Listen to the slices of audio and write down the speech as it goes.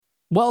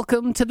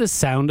Welcome to the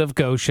Sound of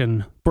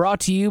Goshen, brought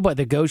to you by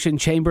the Goshen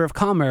Chamber of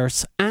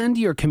Commerce and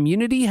your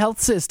community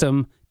health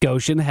system,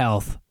 Goshen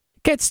Health.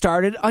 Get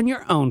started on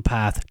your own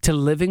path to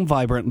living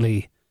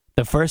vibrantly.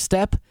 The first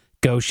step,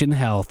 Goshen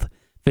Health.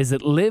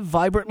 Visit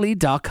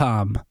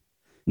livevibrantly.com.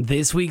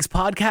 This week's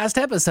podcast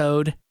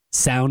episode,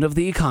 Sound of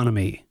the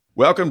Economy.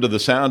 Welcome to the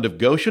Sound of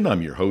Goshen.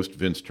 I'm your host,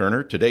 Vince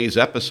Turner. Today's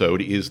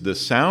episode is the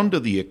Sound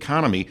of the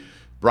Economy,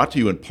 brought to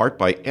you in part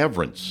by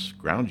Everence.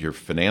 Ground your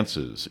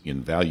finances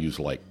in values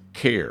like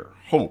care,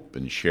 hope,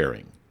 and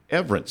sharing.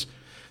 Everence.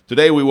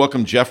 Today we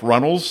welcome Jeff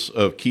Runnels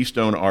of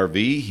Keystone RV.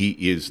 He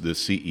is the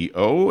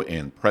CEO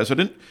and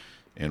president,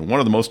 and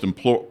one of the most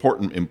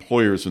important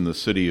employers in the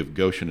city of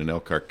Goshen and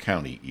Elkhart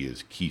County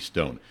is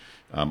Keystone.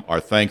 Our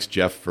thanks,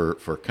 Jeff, for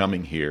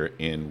coming here.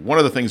 And one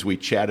of the things we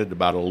chatted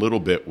about a little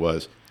bit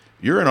was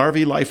you're an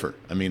RV lifer.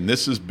 I mean,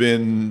 this has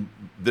been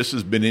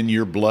in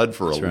your blood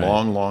for That's a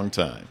right. long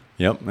time.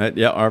 Yep.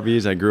 Yeah,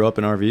 RVs. I grew up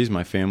in RVs.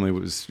 My family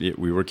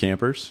we were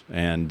campers,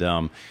 and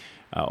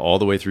all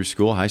the way through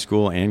school, high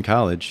school, and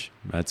college.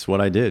 That's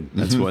what I did.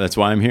 That's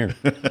why I'm here.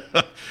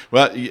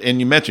 Well, and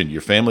you mentioned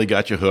your family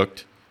got you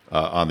hooked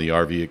on the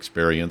RV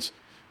experience.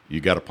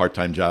 You got a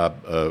part-time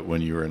job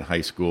when you were in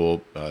high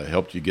school,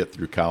 helped you get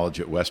through college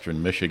at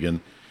Western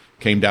Michigan,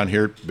 came down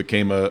here,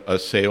 became a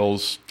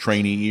sales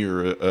trainee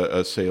or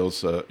a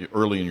sales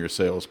early in your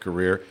sales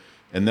career,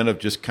 and then have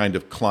just kind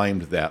of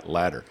climbed that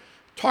ladder.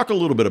 Talk a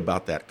little bit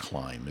about that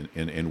climb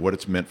and what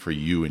it's meant for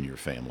you and your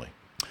family.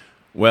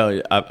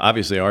 Well,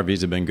 obviously,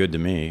 RVs have been good to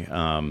me.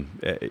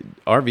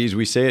 RVs,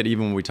 we say it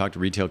even when we talk to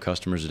retail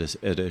customers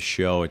at a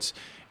show. It's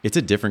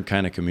a different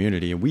kind of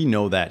community, and we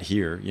know that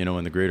here,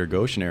 in the greater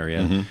Goshen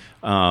area.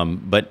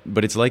 Mm-hmm.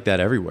 But it's like that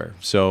everywhere.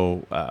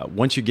 So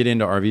once you get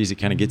into RVs, it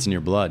kind of gets in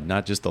your blood,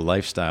 not just the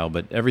lifestyle,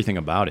 but everything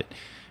about it.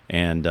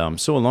 And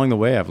so along the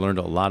way, I've learned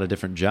a lot of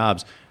different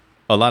jobs,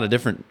 a lot of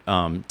different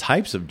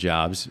types of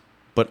jobs,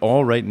 but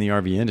all right in the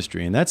RV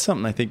industry. And that's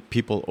something I think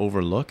people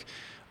overlook.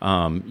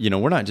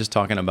 We're not just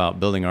talking about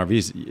building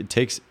RVs. It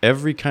takes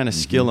every kind of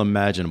skill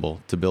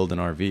imaginable to build an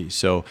RV.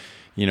 So,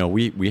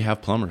 we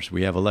have plumbers,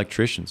 we have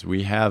electricians,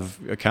 we have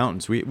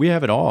accountants, we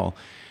have it all.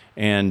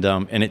 And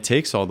it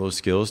takes all those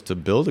skills to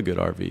build a good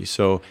RV.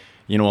 So,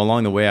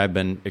 along the way, I've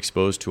been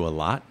exposed to a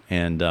lot.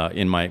 And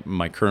in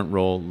my current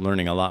role,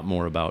 learning a lot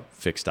more about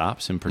fixed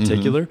ops in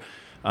particular.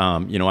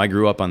 I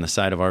grew up on the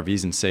side of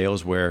RVs and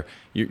sales where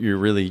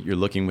you're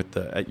looking with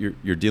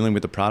you're dealing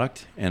with the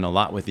product and a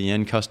lot with the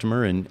end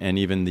customer and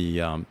even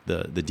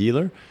the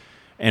dealer.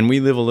 And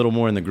we live a little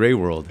more in the gray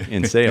world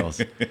in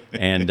sales.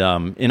 And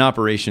in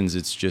operations,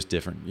 it's just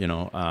different,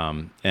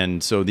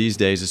 And so these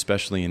days,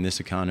 especially in this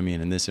economy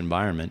and in this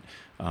environment,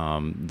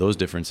 those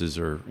differences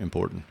are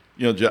important.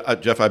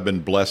 Jeff, I've been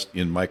blessed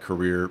in my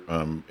career,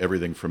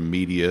 everything from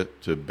media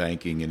to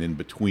banking and in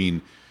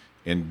between,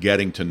 and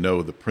getting to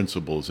know the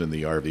principals in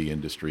the RV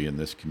industry in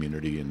this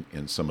community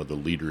and some of the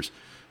leaders.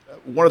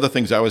 One of the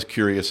things I was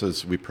curious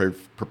as we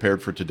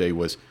prepared for today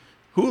was,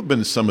 who have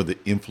been some of the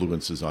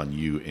influences on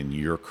you in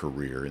your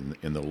career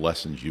and the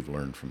lessons you've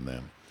learned from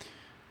them?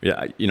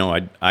 Yeah,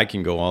 I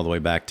can go all the way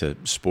back to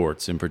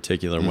sports in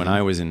particular. Mm-hmm. When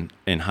I was in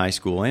high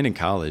school and in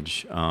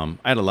college, I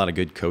had a lot of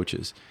good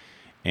coaches.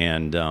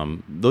 And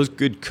those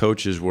good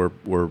coaches were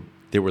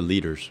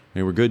leaders.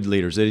 They were good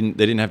leaders. They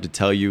didn't have to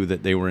tell you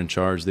that they were in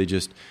charge. They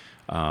just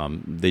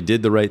they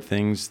did the right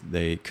things.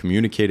 They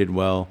communicated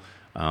well.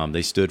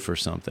 They stood for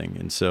something.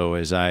 And so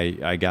as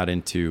I got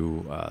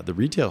into the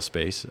retail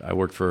space, I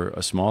worked for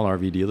a small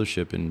RV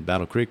dealership in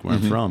Battle Creek, where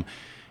I'm from.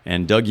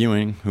 And Doug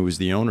Ewing, who was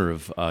the owner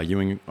of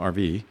Ewing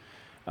RV,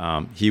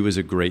 he was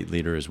a great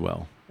leader as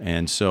well.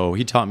 And so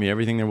he taught me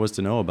everything there was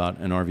to know about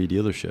an RV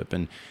dealership.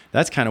 And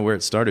that's kind of where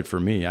it started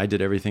for me. I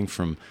did everything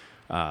from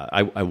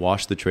I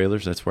washed the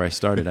trailers. That's where I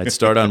started. I'd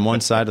start on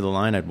one side of the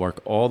line. I'd work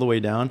all the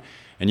way down.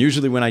 And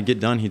usually when I'd get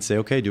done, he'd say,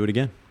 okay, do it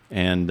again.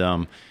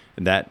 And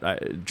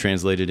that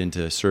translated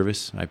into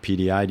service. I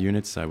PDI'd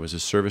units. I was a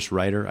service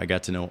writer. I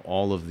got to know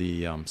all of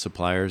the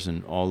suppliers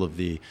and all of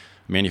the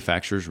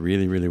manufacturers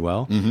really, really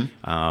well.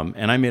 Mm-hmm.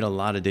 And I made a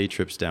lot of day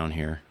trips down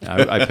here.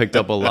 I picked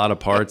up a lot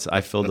of parts.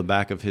 I filled the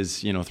back of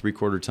his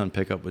 3/4 ton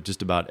pickup with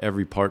just about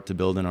every part to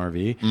build an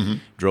RV,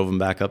 drove them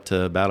back up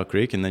to Battle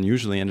Creek, and then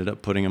usually ended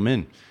up putting them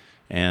in.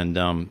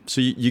 And so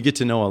you get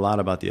to know a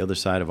lot about the other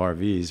side of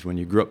RVs when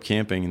you grew up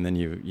camping, and then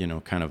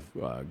you kind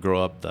of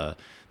grow up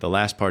the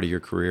last part of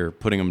your career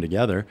putting them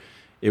together.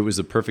 It was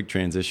a perfect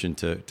transition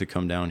to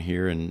come down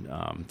here and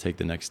take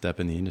the next step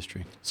in the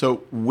industry.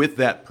 So with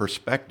that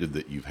perspective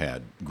that you've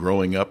had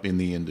growing up in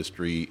the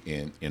industry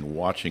and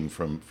watching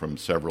from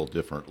several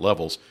different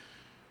levels,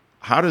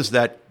 how does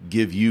that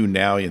give you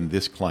now in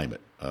this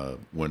climate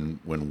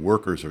when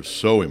workers are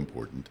so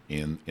important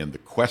and the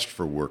quest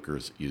for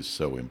workers is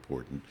so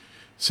important?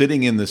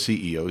 Sitting in the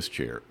CEO's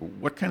chair,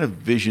 what kind of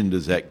vision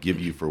does that give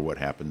you for what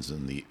happens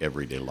in the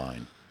everyday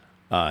line?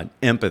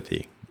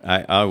 Empathy.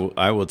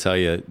 I will tell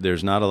you,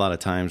 there's not a lot of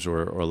times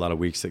or a lot of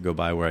weeks that go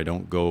by where I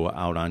don't go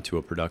out onto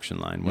a production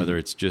line, whether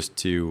it's just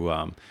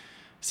to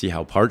see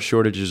how part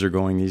shortages are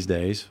going these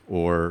days,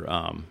 or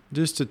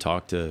just to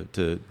talk to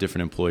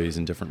different employees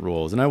in different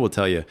roles. And I will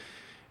tell you,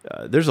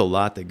 there's a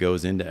lot that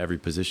goes into every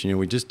position.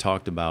 We just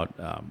talked about,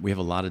 we have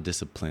a lot of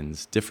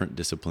disciplines, different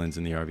disciplines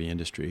in the RV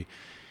industry.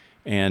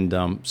 And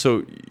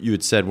so you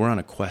had said we're on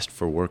a quest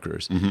for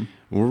workers. Mm-hmm.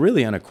 We're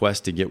really on a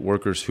quest to get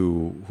workers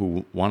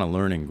who want to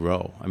learn and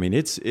grow. I mean,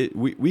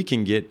 we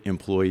can get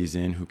employees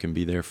in who can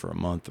be there for a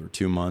month or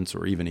 2 months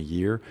or even a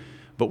year,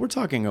 but we're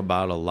talking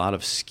about a lot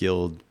of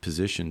skilled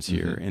positions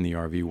here in the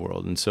RV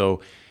world. And so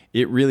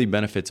it really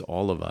benefits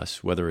all of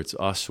us, whether it's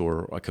us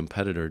or a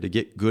competitor, to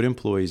get good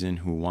employees in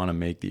who want to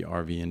make the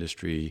RV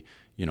industry,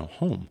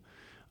 home.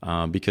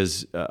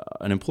 Because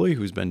an employee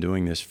who's been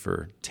doing this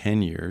for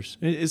 10 years,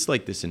 it's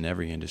like this in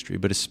every industry,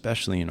 but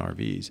especially in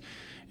RVs,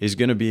 is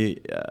going to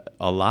be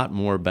a lot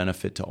more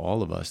benefit to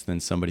all of us than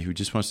somebody who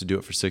just wants to do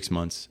it for 6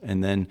 months.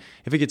 And then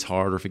if it gets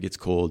hard or if it gets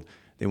cold,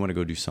 they want to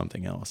go do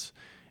something else.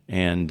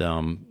 And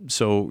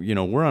so,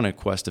 we're on a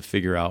quest to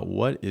figure out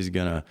what's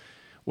going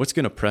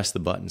to press the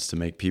buttons to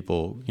make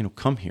people,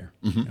 come here.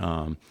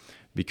 Mm-hmm.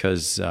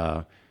 Because,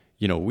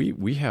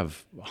 we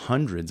have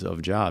hundreds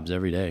of jobs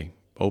every day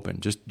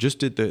open,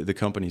 just at the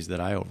companies that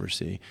I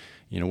oversee.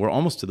 We're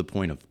almost to the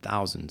point of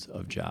thousands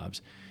of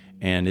jobs,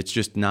 and it's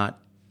just not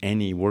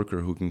any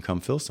worker who can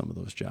come fill some of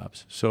those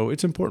jobs. So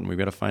it's important. We've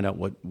got to find out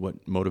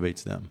what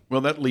motivates them.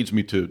 Well, that leads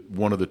me to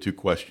one of the two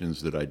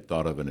questions that I'd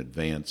thought of in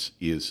advance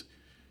is,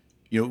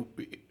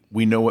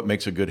 we know what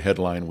makes a good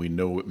headline. We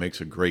know what makes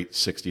a great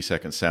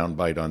 60-second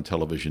soundbite on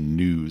television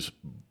news.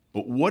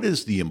 But what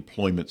is the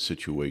employment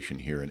situation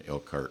here in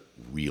Elkhart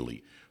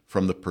really,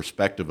 from the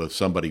perspective of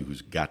somebody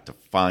who's got to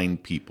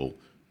find people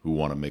who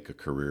want to make a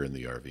career in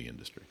the RV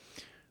industry?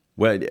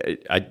 Well,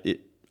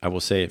 I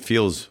will say it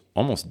feels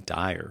almost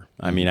dire.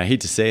 I mean, I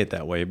hate to say it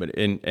that way, but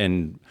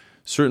and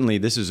certainly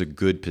this is a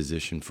good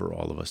position for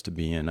all of us to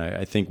be in.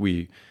 I think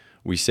we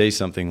say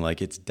something like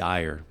it's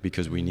dire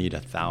because we need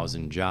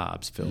 1,000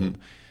 jobs filled.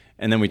 Mm-hmm.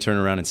 And then we turn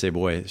around and say,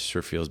 boy, it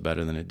sure feels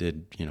better than it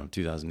did,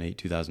 2008,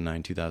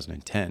 2009,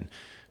 2010.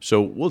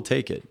 So we'll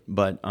take it.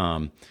 But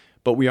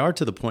we are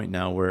to the point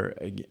now where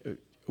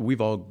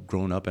we've all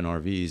grown up in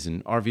RVs,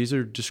 and RVs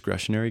are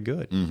discretionary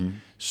good. Mm-hmm.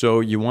 So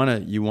you want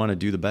to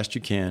do the best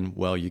you can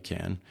while you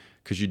can,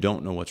 because you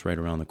don't know what's right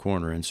around the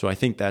corner. And so I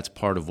think that's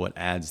part of what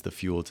adds the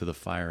fuel to the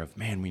fire of,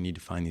 man, we need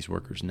to find these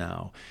workers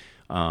now.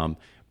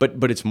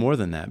 But it's more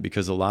than that,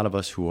 because a lot of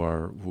us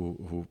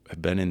who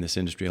have been in this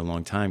industry a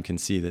long time can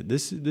see that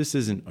this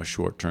isn't a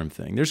short-term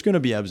thing. There's going to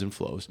be ebbs and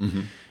flows.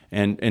 Mm-hmm.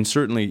 And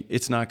certainly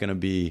it's not going to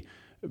be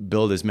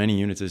build as many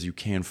units as you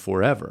can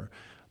forever.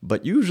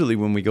 But usually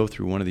when we go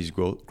through one of these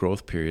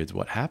growth periods,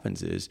 what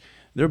happens is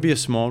there'll be a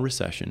small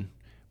recession,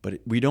 but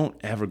we don't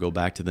ever go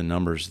back to the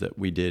numbers that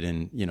we did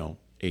in,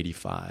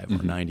 85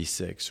 or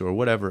 96 or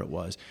whatever it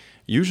was.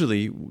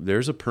 Usually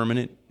there's a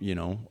permanent,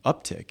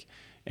 uptick.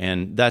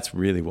 And that's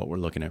really what we're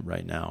looking at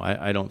right now.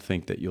 I don't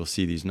think that you'll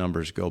see these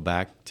numbers go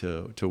back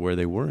to where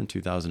they were in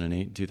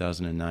 2008,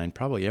 2009,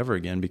 probably ever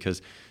again,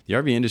 because the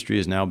RV industry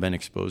has now been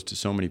exposed to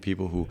so many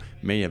people who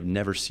may have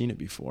never seen it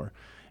before.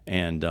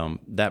 And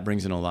that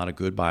brings in a lot of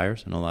good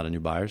buyers and a lot of new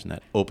buyers, and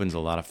that opens a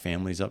lot of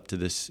families up to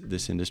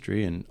this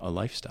industry and a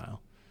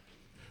lifestyle.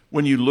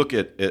 When you look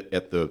at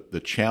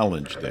the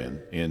challenge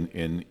then,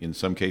 in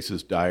some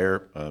cases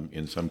dire,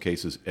 in some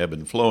cases ebb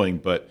and flowing,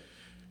 but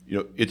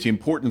it's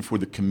important for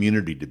the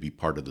community to be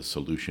part of the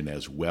solution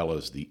as well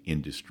as the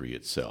industry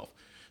itself.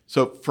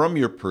 So from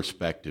your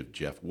perspective,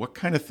 Jeff, what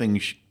kind of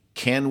things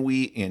can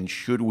we and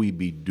should we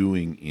be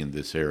doing in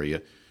this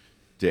area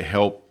to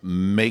help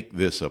make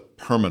this a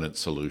permanent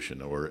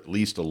solution, or at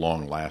least a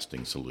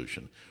long-lasting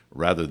solution,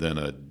 rather than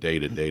a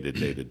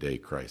day-to-day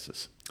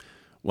crisis?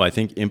 Well, I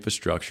think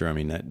infrastructure,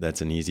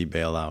 that's an easy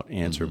bailout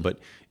answer, but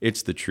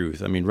it's the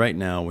truth. Right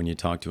now, when you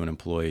talk to an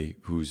employee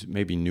who's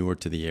maybe newer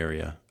to the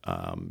area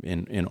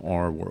in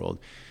our world,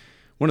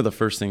 one of the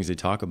first things they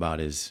talk about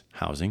is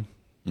housing,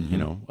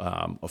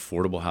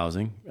 affordable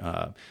housing,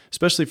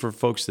 especially for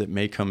folks that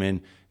may come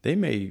in. They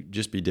may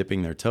just be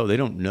dipping their toe. They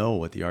don't know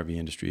what the RV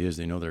industry is.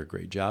 They know there are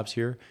great jobs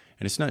here,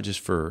 and it's not just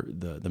for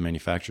the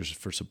manufacturers, it's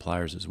for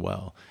suppliers as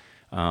well.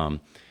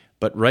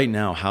 But right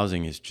now,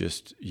 housing is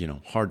just,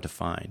 hard to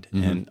find.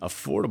 Mm-hmm. And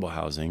affordable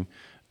housing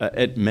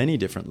at many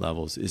different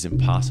levels is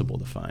impossible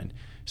to find.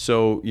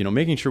 So,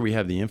 making sure we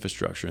have the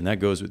infrastructure, and that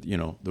goes with,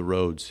 the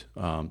roads,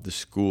 the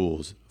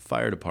schools,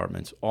 fire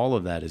departments, all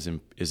of that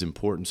is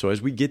important. So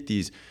as we get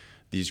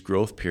these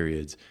growth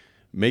periods,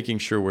 making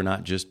sure we're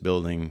not just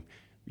building,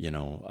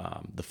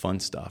 the fun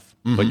stuff,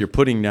 but you're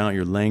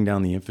laying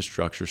down the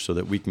infrastructure so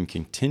that we can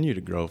continue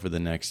to grow for the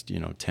next,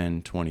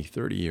 10, 20,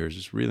 30 years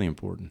is really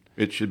important.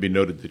 It should be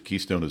noted that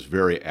Keystone is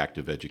very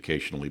active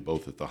educationally,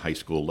 both at the high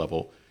school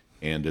level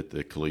and at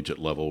the collegiate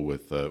level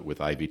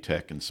with Ivy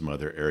Tech and some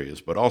other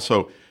areas, but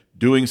also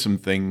doing some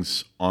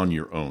things on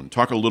your own.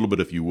 Talk a little bit,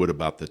 if you would,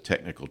 about the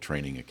Technical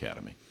Training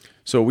Academy.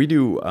 So we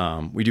do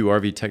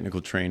RV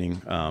technical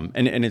training,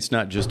 and it's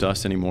not just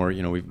us anymore.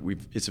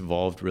 It's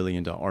evolved really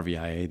into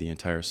RVIA, the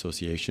entire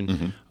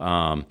association.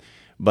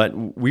 Mm-hmm.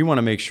 But we want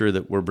to make sure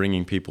that we're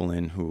bringing people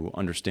in who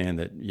understand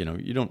that,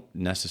 you don't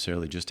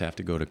necessarily just have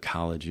to go to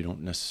college. You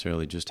don't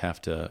necessarily just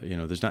have to,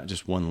 there's not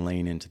just one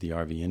lane into the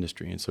RV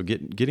industry. And so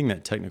getting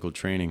that technical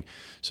training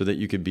so that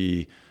you could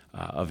be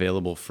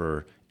available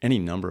for any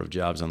number of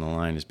jobs on the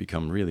line has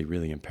become really,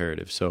 really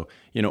imperative. So,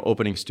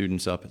 opening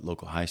students up at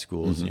local high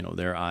schools,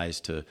 their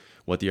eyes to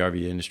what the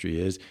RV industry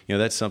is,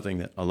 that's something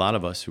that a lot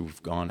of us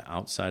who've gone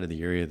outside of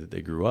the area that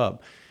they grew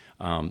up,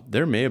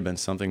 there may have been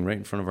something right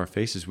in front of our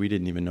faces we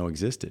didn't even know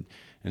existed.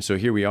 And so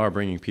here we are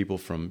bringing people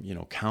from,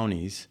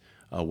 counties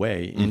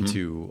away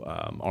into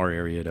our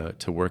area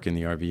to work in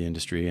the RV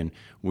industry. And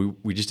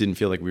we just didn't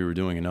feel like we were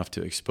doing enough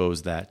to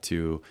expose that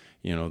to,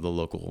 the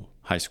local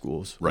high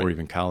schools or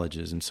even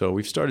colleges. And so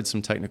we've started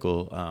some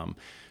technical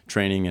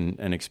training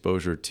and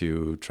exposure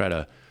to try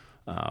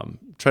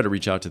to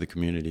reach out to the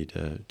community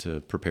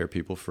to prepare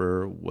people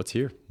for what's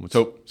here.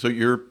 So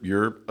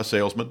you're a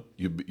salesman.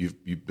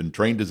 You've been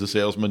trained as a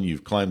salesman.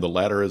 You've climbed the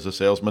ladder as a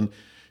salesman.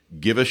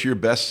 Give us your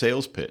best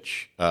sales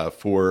pitch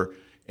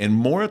and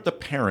more at the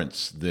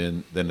parents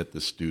than at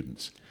the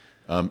students.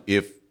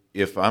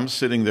 If I'm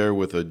sitting there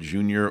with a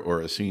junior or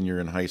a senior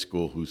in high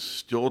school who's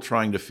still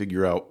trying to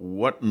figure out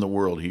what in the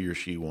world he or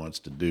she wants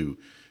to do,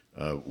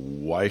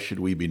 why should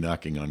we be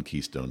knocking on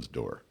Keystone's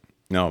door?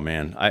 No,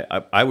 man.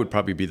 I would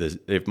probably be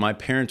if my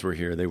parents were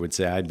here, they would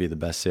say I'd be the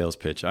best sales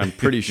pitch. I'm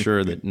pretty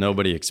sure that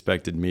nobody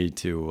expected me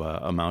to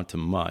amount to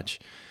much.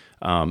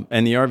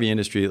 And the RV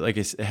industry, like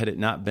I said, had it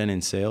not been in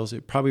sales,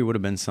 it probably would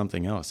have been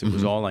something else. It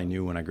was all I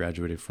knew when I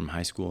graduated from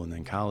high school and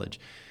then college.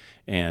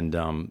 And,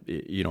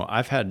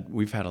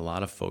 we've had a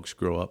lot of folks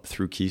grow up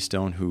through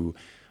Keystone who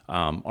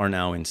are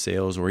now in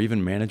sales or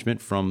even management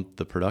from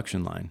the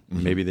production line.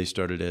 Maybe they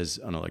started as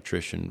an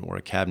electrician or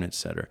a cabinet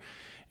setter.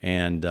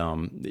 And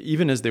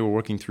even as they were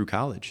working through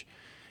college.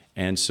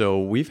 And so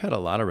we've had a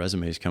lot of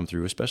resumes come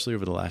through, especially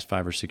over the last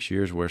 5 or 6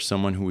 years, where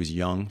someone who was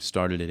young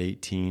started at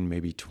 18,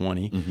 maybe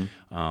 20.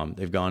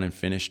 They've gone and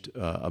finished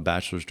a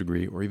bachelor's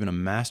degree or even a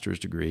master's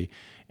degree,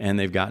 and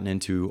they've gotten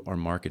into our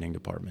marketing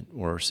department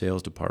or our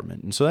sales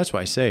department. And so that's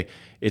why I say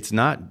it's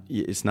not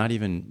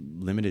even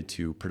limited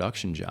to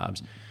production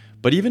jobs.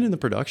 But even in the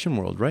production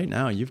world right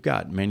now, you've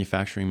got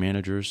manufacturing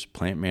managers,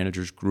 plant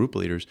managers, group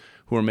leaders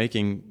who are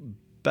making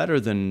better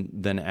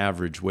than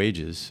average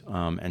wages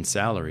and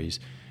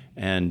salaries.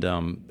 And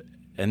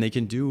they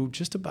can do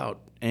just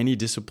about any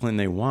discipline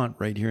they want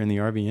right here in the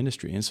RV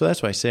industry. And so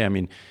that's why I say,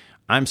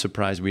 I'm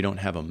surprised we don't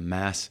have a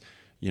mass,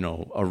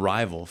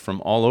 arrival from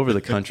all over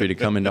the country to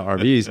come into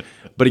RVs.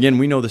 But again,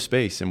 we know the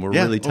space and we're a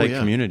really tight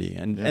community.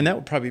 And that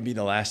would probably be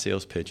the last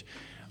sales pitch.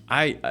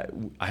 I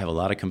have a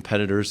lot of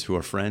competitors who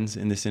are friends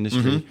in this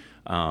industry,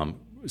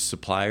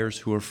 suppliers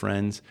who are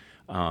friends.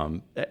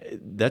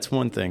 That's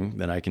one thing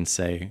that I can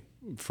say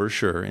for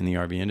sure in the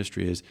RV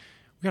industry is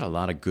we got a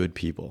lot of good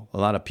people, a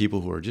lot of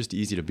people who are just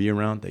easy to be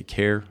around. They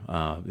care.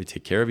 They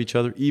take care of each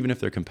other, even if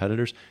they're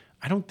competitors.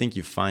 I don't think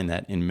you find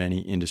that in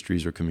many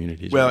industries or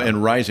communities. Well,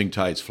 and rising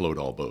tides float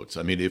all boats.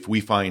 If we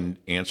find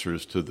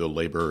answers to the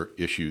labor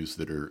issues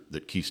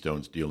that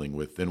Keystone's dealing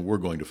with, then we're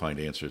going to find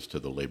answers to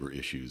the labor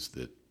issues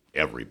that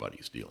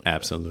everybody's dealing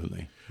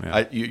Absolutely. with.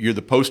 Absolutely. Yeah. You're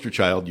the poster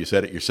child. You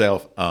said it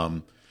yourself.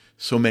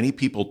 So many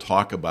people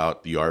talk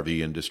about the RV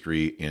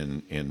industry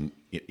and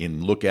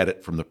look at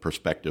it from the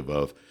perspective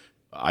of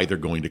either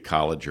going to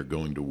college or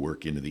going to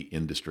work into the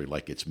industry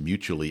like it's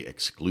mutually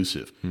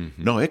exclusive.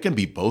 No, it can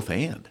be both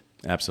and.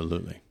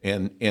 Absolutely.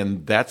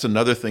 And that's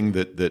another thing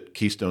that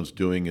Keystone's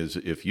doing is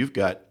if you've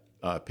got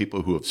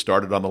people who have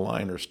started on the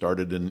line or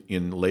started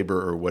in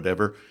labor or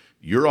whatever,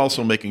 you're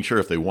also making sure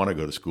if they want to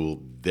go to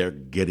school, they're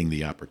getting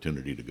the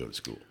opportunity to go to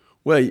school.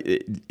 Well,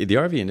 the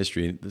RV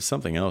industry, there's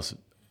something else.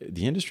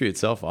 The industry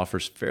itself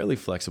offers fairly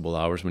flexible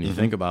hours. When you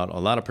think about a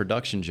lot of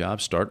production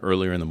jobs start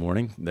earlier in the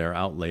morning, they're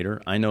out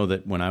later. I know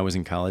that when I was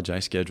in college, I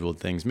scheduled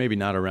things maybe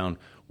not around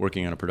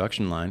working on a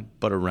production line,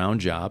 but around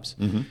jobs.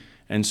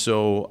 And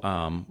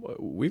so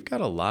we've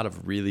got a lot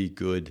of really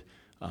good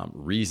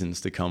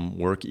reasons to come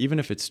work, even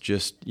if it's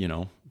just,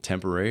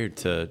 temporary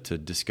to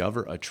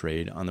discover a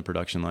trade on the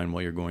production line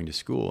while you're going to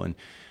school. And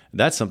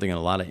that's something that a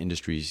lot of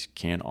industries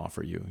can't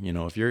offer you.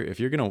 If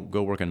you're going to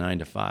go work a 9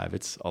 to 5,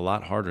 it's a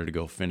lot harder to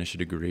go finish a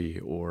degree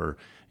or,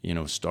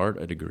 start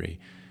a degree.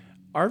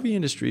 RV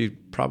industry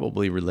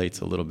probably relates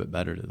a little bit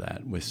better to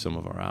that with some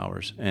of our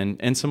hours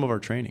and some of our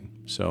training.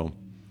 So,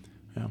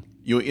 yeah.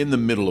 In the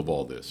middle of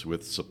all this,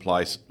 with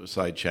supply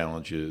side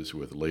challenges,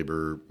 with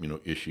labor,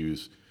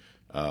 issues,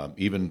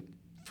 even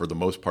for the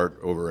most part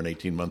over an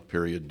 18-month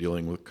period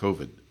dealing with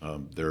COVID,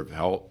 there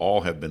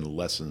all have been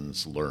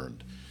lessons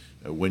learned.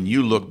 When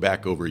you look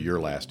back over your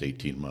last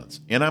 18 months,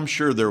 and I'm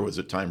sure there was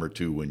a time or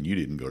two when you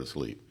didn't go to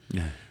sleep,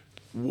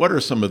 what are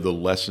some of the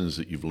lessons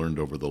that you've learned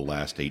over the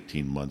last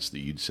 18 months that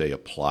you'd say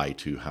apply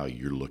to how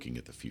you're looking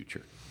at the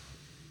future?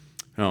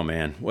 Oh,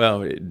 man.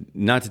 Well,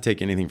 not to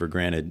take anything for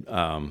granted.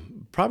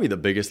 Probably the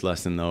biggest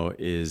lesson, though,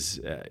 is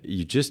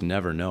you just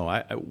never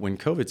know. When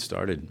COVID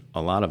started,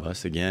 a lot of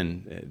us,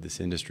 again, this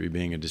industry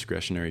being a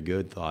discretionary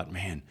good, thought,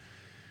 man,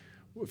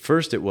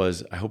 First, it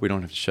was, I hope we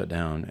don't have to shut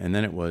down. And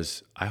then it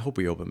was, I hope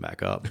we open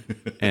back up.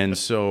 And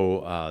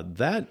so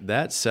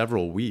that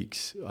several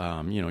weeks,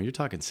 you're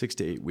talking 6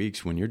 to 8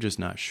 weeks when you're just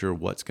not sure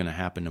what's going to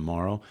happen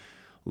tomorrow.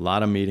 A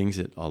lot of meetings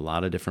at a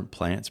lot of different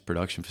plants,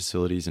 production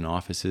facilities, and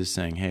offices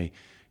saying, hey,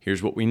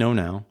 here's what we know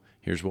now,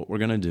 here's what we're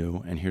going to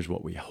do, and here's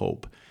what we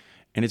hope.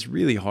 And it's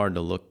really hard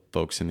to look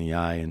folks in the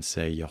eye and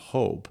say you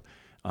hope,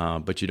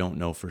 but you don't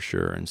know for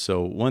sure. And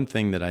so one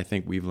thing that I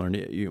think we've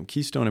learned,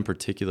 Keystone in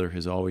particular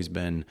has always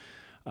been,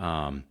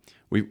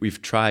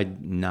 we've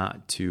tried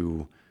not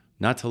to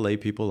lay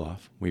people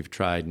off. We've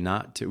tried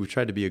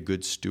to be a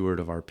good steward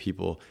of our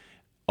people,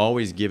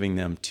 always giving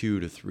them 2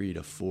 to 3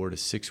 to 4 to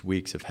 6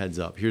 weeks of heads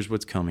up. Here's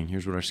what's coming.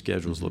 Here's what our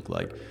schedules look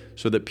like,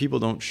 so that people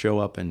don't show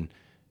up and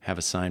have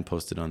a sign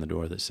posted on the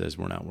door that says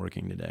we're not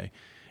working today.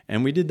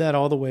 And we did that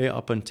all the way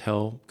up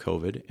until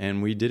COVID,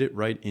 and we did it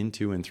right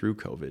into and through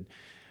COVID.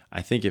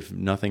 I think if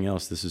nothing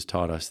else, this has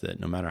taught us that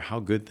no matter how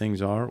good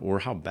things are or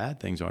how bad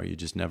things are, you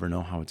just never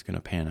know how it's going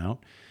to pan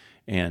out.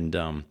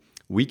 And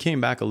we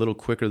came back a little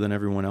quicker than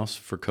everyone else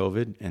for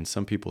COVID, and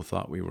some people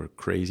thought we were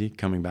crazy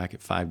coming back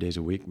at 5 days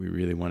a week. We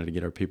really wanted to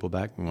get our people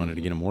back. We wanted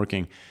to get them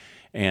working.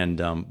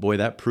 And boy,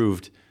 that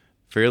proved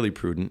fairly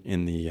prudent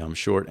in the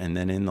short and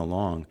then in the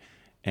long.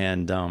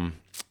 And,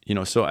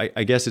 so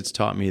I guess it's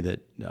taught me that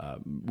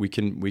we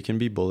can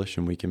be bullish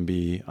and we can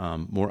be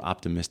more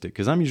optimistic,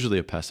 because I'm usually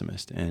a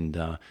pessimist, and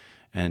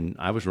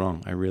I was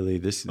wrong.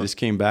 This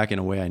came back in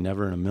a way I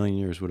never in a million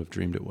years would have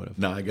dreamed it would have.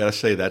 Now, I got to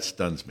say, that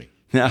stuns me.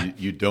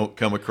 You don't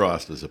come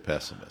across as a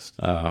pessimist.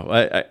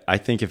 I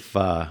think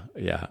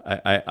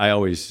I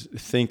always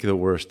think the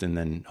worst and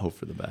then hope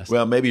for the best.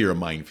 Well, maybe you're a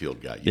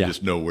minefield guy. You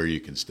just know where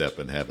you can step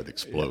and have it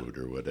explode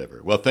or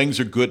whatever. Well, things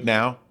are good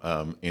now,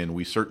 and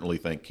we certainly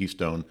thank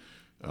Keystone,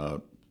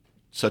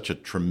 such a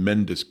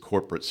tremendous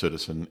corporate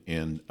citizen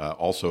and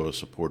also a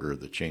supporter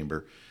of the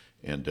Chamber.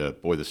 And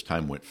boy, this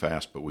time went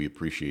fast, but we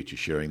appreciate you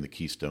sharing the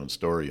Keystone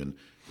story, and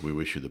we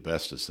wish you the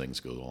best as things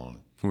go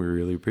along. We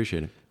really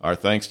appreciate it. Our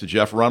thanks to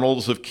Jeff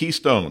Runnels of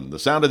Keystone. The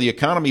Sound of the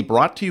Economy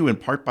brought to you in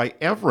part by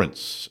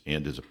Everence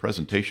and is a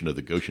presentation of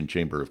the Goshen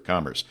Chamber of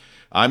Commerce.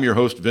 I'm your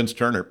host, Vince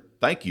Turner.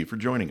 Thank you for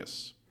joining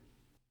us.